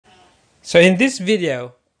So in this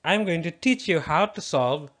video, I'm going to teach you how to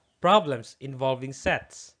solve problems involving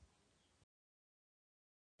sets.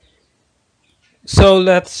 So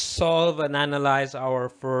let's solve and analyze our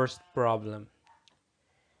first problem.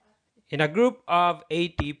 In a group of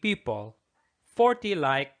 80 people, 40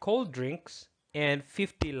 like cold drinks and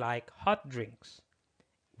 50 like hot drinks,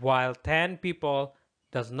 while 10 people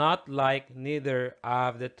does not like neither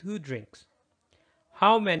of the two drinks.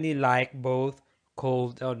 How many like both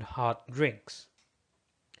cold and hot drinks?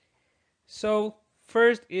 So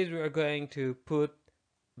first is we are going to put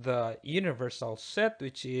the universal set,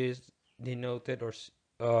 which is denoted or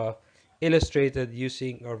uh, illustrated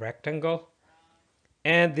using a rectangle,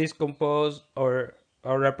 and this compose or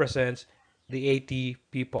represents the 80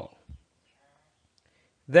 people.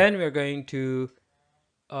 Then we're going to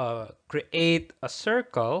create a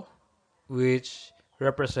circle which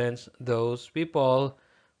represents those people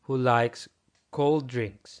who likes cold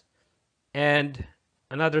drinks, and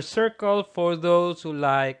another circle for those who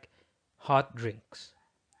like hot drinks.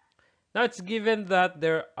 Now it's given that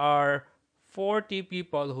there are 40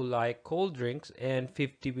 people who like cold drinks and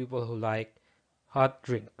 50 people who like hot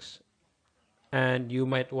drinks. And you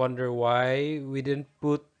might wonder why we didn't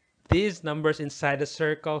put these numbers inside a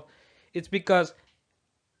circle. It's because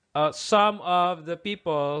some of the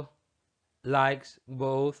people likes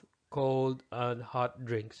both cold and hot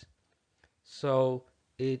drinks. So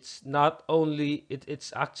it's not only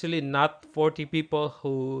it's actually not 40 people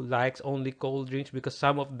who likes only cold drinks, because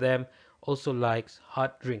some of them also likes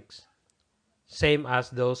hot drinks. Same as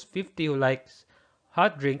those 50 who likes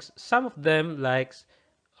hot drinks, some of them likes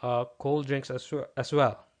cold drinks as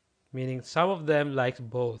well, meaning some of them likes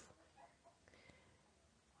both.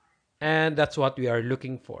 And that's what we are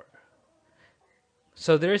looking for.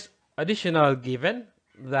 So there's additional given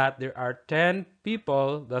that there are 10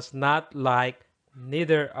 people does not like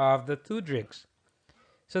neither of the two drinks.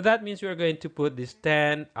 So that means we're going to put this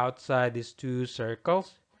 10 outside these two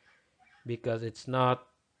circles, because it's not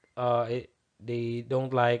they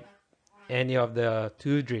don't like any of the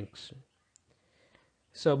two drinks.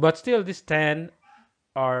 So but still these 10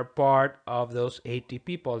 are part of those 80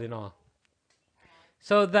 people in all.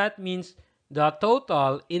 So that means the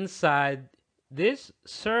total inside this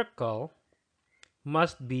circle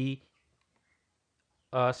must be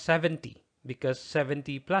 70, because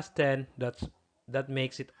 70 plus 10, that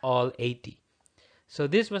makes it all 80. So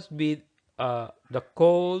this must be the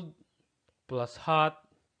cold plus hot,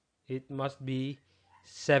 it must be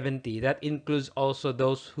 70. That includes also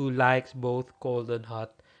those who likes both cold and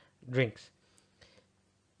hot drinks.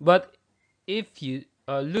 But if you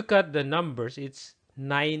look at the numbers, it's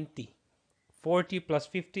 90. 40 plus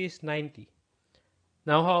 50 is 90.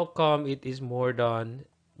 Now how come it is more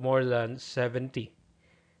than 70?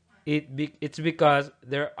 It's because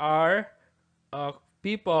there are uh,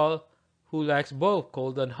 people who likes both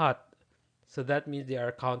cold and hot. So that means they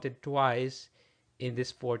are counted twice in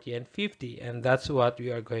this 40 and 50, and that's what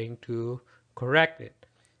we are going to correct it.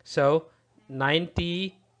 So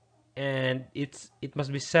 90, and it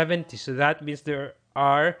must be 70. So that means there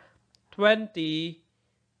are 20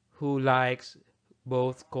 who likes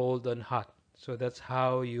both cold and hot. So that's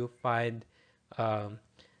how you find um,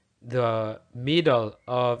 the middle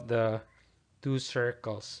of the two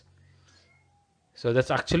circles. So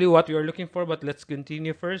that's actually what we are looking for, but let's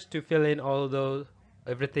continue first to fill in all those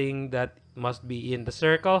everything that must be in the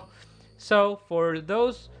circle. So for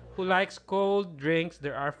those who likes cold drinks,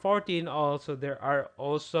 there are 14 also. There are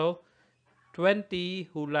also 20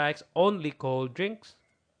 who likes only cold drinks,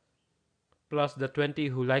 plus the 20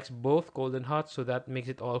 who likes both cold and hot, so that makes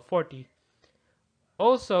it all 40.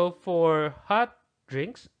 Also for hot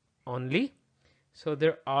drinks only, so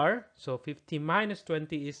there are, so 50 minus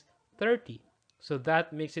 20 is 30. So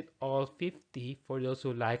that makes it all 50 for those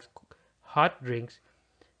who like hot drinks,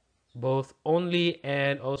 both only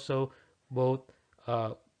and also both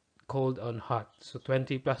uh, cold and hot. So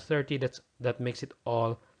 20 plus 30, that makes it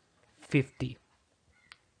all 50.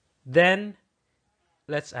 Then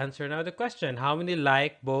let's answer now the question. How many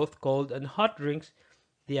like both cold and hot drinks?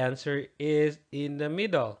 The answer is in the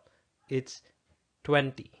middle. It's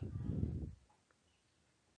 20.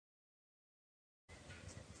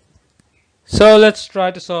 So let's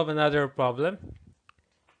try to solve another problem.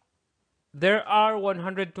 There are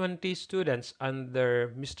 120 students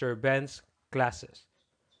under Mr. Ben's classes.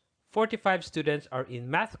 45 students are in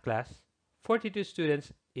math class, 42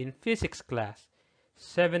 students in physics class,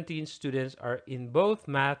 17 students are in both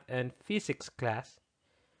math and physics class.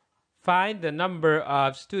 Find the number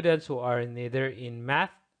of students who are neither in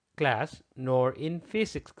math class nor in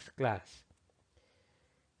physics class.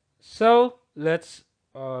 So let's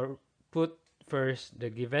put first the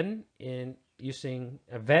given in using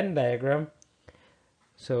a Venn diagram.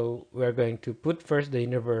 So we're going to put first the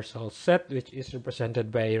universal set, which is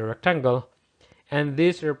represented by a rectangle, and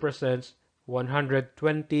this represents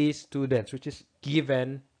 120 students, which is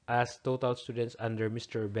given as total students under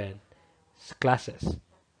Mr. Ben's classes.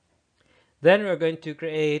 Then we're going to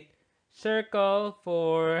create circle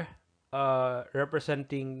for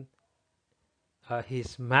representing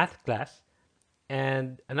his math class,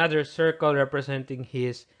 and another circle representing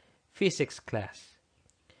his physics class.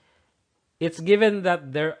 It's given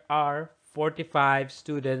that there are 45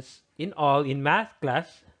 students in all in math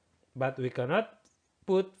class, but we cannot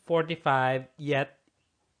put 45 yet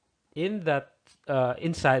in that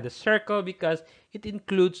inside the circle because it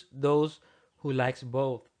includes those who likes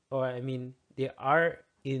both, or I mean they are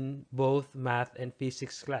in both math and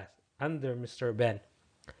physics class under Mr. Ben.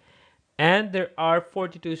 And there are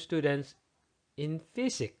 42 students in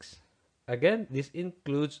physics. Again, this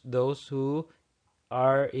includes those who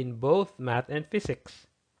are in both math and physics.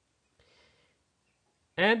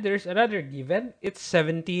 And there's another given. It's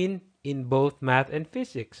 17 in both math and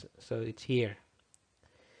physics. So it's here.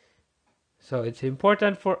 So it's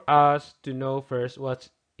important for us to know first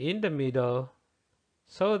what's in the middle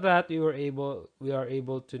so that we are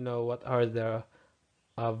able to know what are the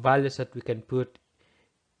values that we can put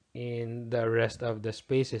in the rest of the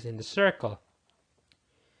spaces in the circle.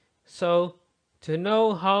 So to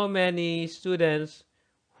know how many students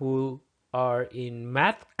who are in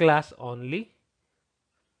math class only,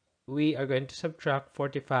 we are going to subtract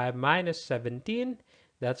 45 minus 17,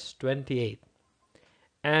 that's 28.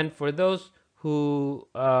 And for those who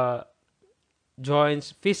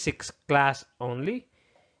joins physics class only,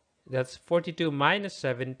 that's 42 minus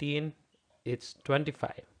 17, it's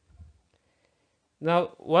 25.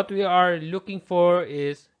 Now, what we are looking for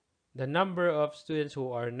is the number of students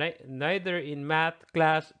who are neither in math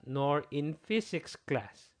class nor in physics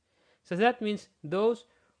class. So that means those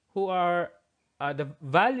who are the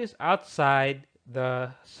values outside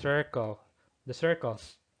the circles.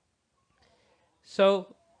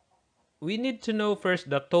 So we need to know first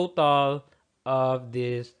the total of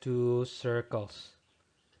these two circles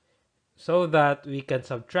so that we can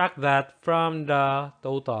subtract that from the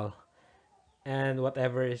total, and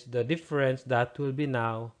whatever is the difference, that will be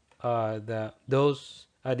now the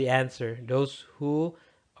answer, those who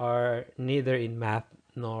are neither in math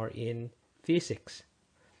nor in physics.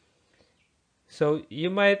 So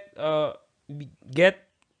you might get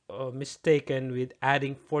mistaken with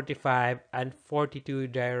adding 45 and 42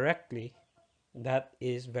 directly. That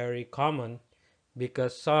is very common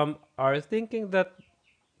because some are thinking that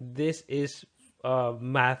this is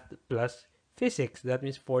math plus physics. That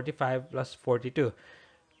means 45 plus 42.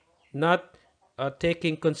 Not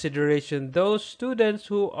taking consideration those students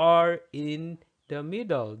who are in the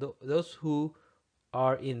middle, those who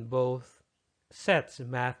are in both sets,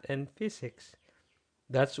 math and physics.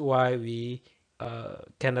 That's why we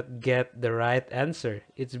cannot get the right answer.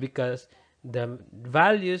 It's because the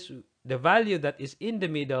value that is in the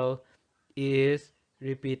middle is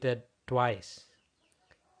repeated twice.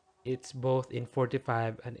 It's both in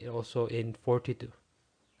 45 and also in 42.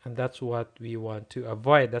 And that's what we want to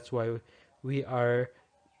avoid. That's why we are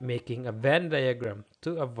making a Venn diagram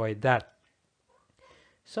to avoid that.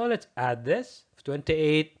 So let's add this.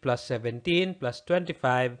 28 plus 17 plus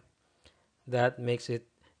 25, that makes it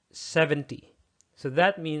 70. So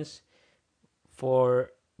that means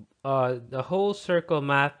for the whole circle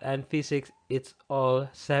math and physics, it's all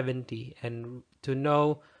 70. And to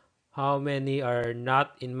know how many are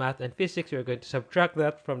not in math and physics, we're going to subtract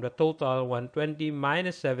that from the total. 120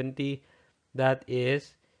 minus 70, that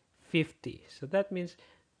is 50. So that means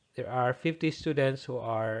there are 50 students who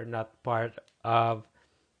are not part of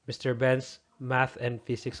Mr. Ben's math and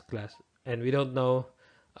physics class. And we don't know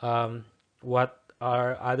what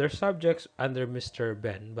are other subjects under Mr.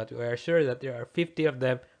 Ben, but we are sure that there are 50 of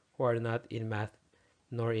them who are not in math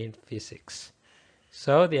nor in physics.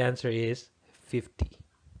 So the answer is 50.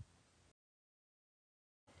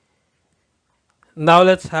 Now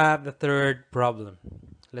let's have the third problem.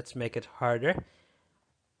 Let's make it harder.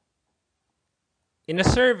 In a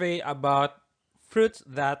survey about fruits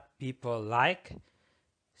that people like,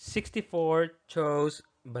 64 chose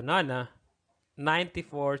banana,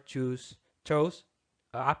 94 chose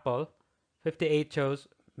apple, 58 chose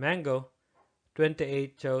mango,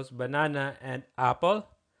 28 chose banana and apple,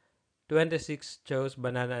 26 chose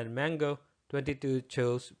banana and mango, 22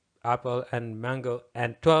 chose apple and mango,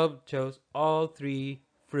 and 12 chose all three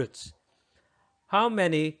fruits. How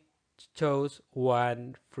many chose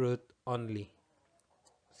one fruit only?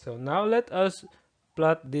 So now let us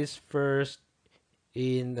plot this first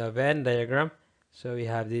in the Venn diagram. So we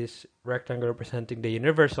have this rectangle representing the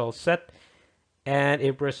universal set, and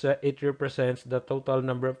it represents the total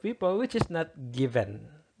number of people, which is not given.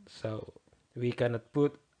 So we cannot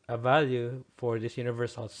put a value for this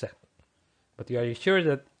universal set, but we are sure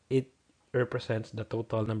that it represents the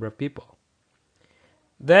total number of people.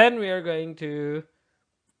 Then we are going to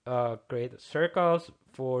create circles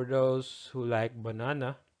for those who like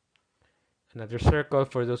banana, another circle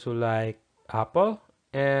for those who like apple,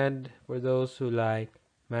 and for those who like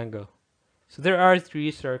mango. So there are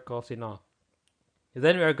 3 circles in all.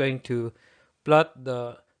 Then we are going to plot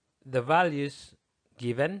the values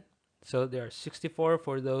given. So there are 64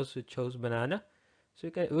 for those who chose banana.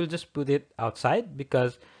 So we'll just put it outside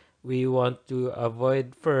because we want to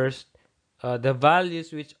avoid first the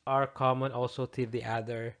values which are common also to the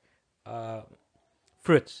other uh,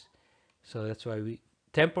 fruits. So that's why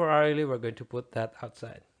we're going to put that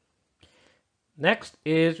outside. Next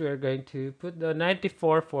is we're going to put the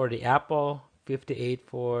 94 for the apple, 58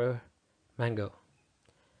 for mango.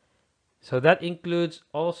 So that includes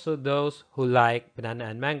also those who like banana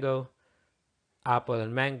and mango, apple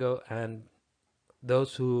and mango, and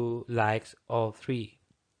those who likes all 3.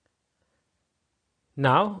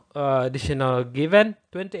 Now, additional given,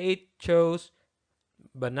 28 chose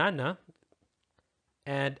banana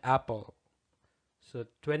and apple. So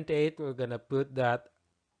 28, we're gonna put that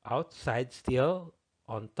outside still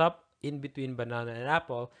on top in between banana and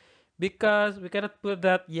apple, because we cannot put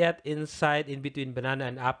that yet inside in between banana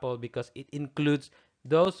and apple because it includes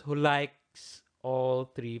those who likes all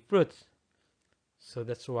 3 fruits. So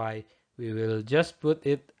that's why we will just put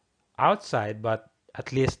it outside, but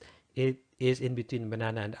at least it is in between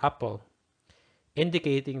banana and apple,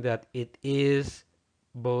 indicating that it is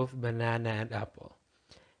both banana and apple.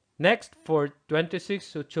 Next, for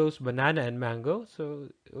 26 who chose banana and mango, so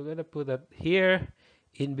we're gonna put that here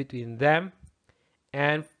in between them,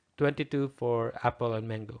 and 22 for apple and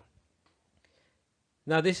mango.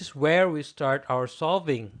 Now this is where we start our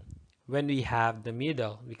solving, when we have the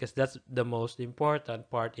middle, because that's the most important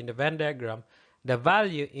part in the Venn diagram, the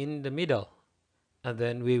value in the middle, and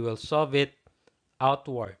then we will solve it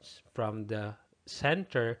outwards from the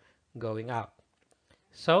center going out.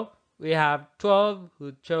 So we have 12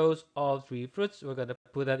 who chose all 3 fruits. We're going to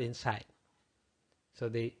put that inside. So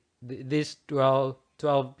these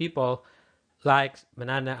 12 people likes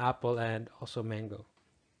banana, apple, and also mango.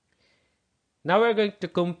 Now we're going to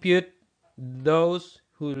compute those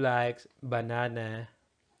who likes banana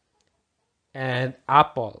and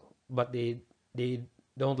apple, but they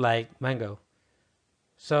don't like mango.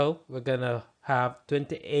 So we're gonna have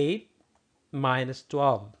 28 minus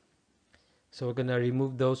 12. So we're gonna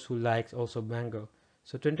remove those who likes also mango.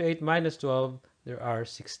 So 28 minus 12, there are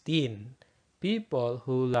 16 people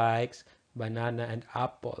who likes banana and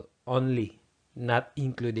apple only, not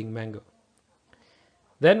including mango.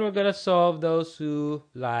 Then we're gonna solve those who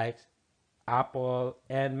likes apple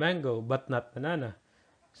and mango but not banana.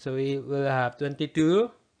 So we will have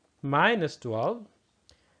 22 minus 12.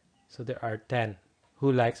 So there are 10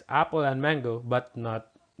 who likes apple and mango but not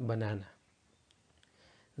banana.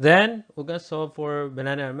 Then we're going to solve for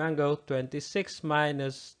banana and mango. 26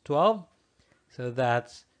 minus 12. So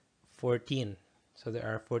that's 14. So there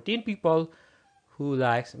are 14 people who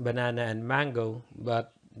likes banana and mango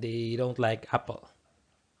but they don't like apple.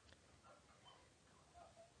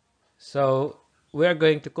 So we're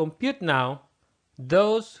going to compute now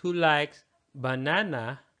those who likes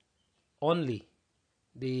banana only.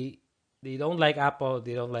 They don't like apple,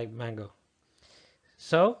 they don't like mango.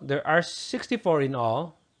 So there are 64 in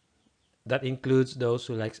all. That includes those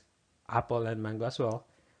who likes apple and mango as well.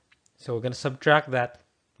 So we're going to subtract that,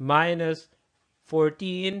 minus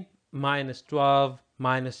 14 minus 12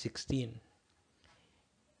 minus 16.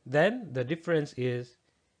 Then the difference is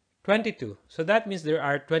 22. So that means there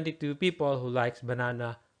are 22 people who likes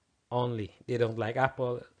banana only. They don't like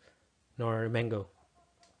apple nor mango.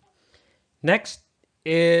 Next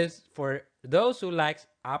is for those who likes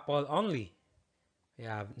apple only. We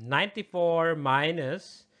have 94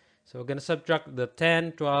 minus, so we're going to subtract the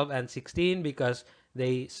 10, 12, and 16 because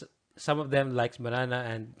some of them likes banana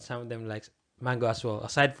and some of them likes mango as well,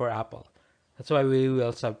 aside for apple. That's why we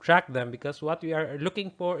will subtract them, because what we are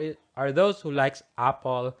looking for are those who likes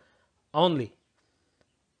apple only.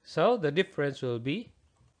 So the difference will be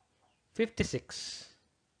 56.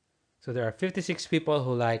 So there are 56 people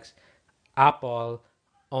who likes apple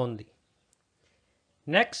only.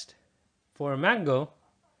 Next, for mango,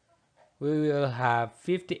 we will have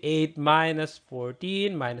 58 minus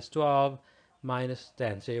 14 minus 12. minus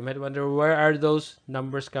 10. So you might wonder, where are those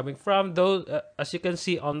numbers coming from? Those, as you can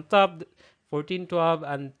see on top, 14, 12,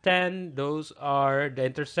 and 10, those are the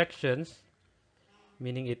intersections,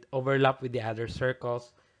 meaning it overlap with the other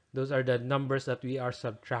circles. Those are the numbers that we are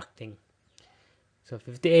subtracting. So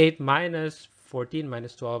 58 minus 14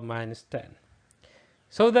 minus 12 minus 10.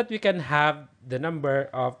 So that we can have the number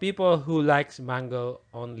of people who likes mango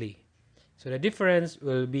only. So the difference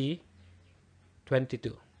will be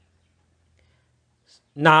 22.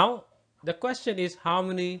 Now, the question is how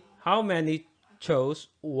many chose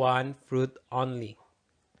one fruit only?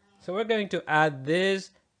 So we're going to add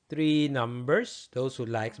these three numbers, those who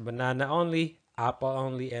likes banana only, apple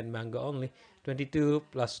only, and mango only. 22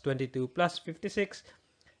 plus 22 plus 56.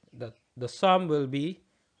 The sum will be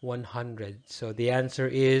 100. So the answer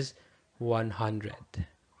is 100.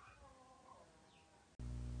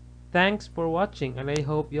 Thanks for watching, and I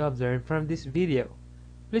hope you have learned from this video.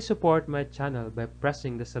 Please support my channel by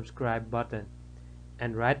pressing the subscribe button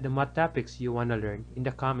and write the math topics you want to learn in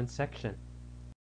the comment section.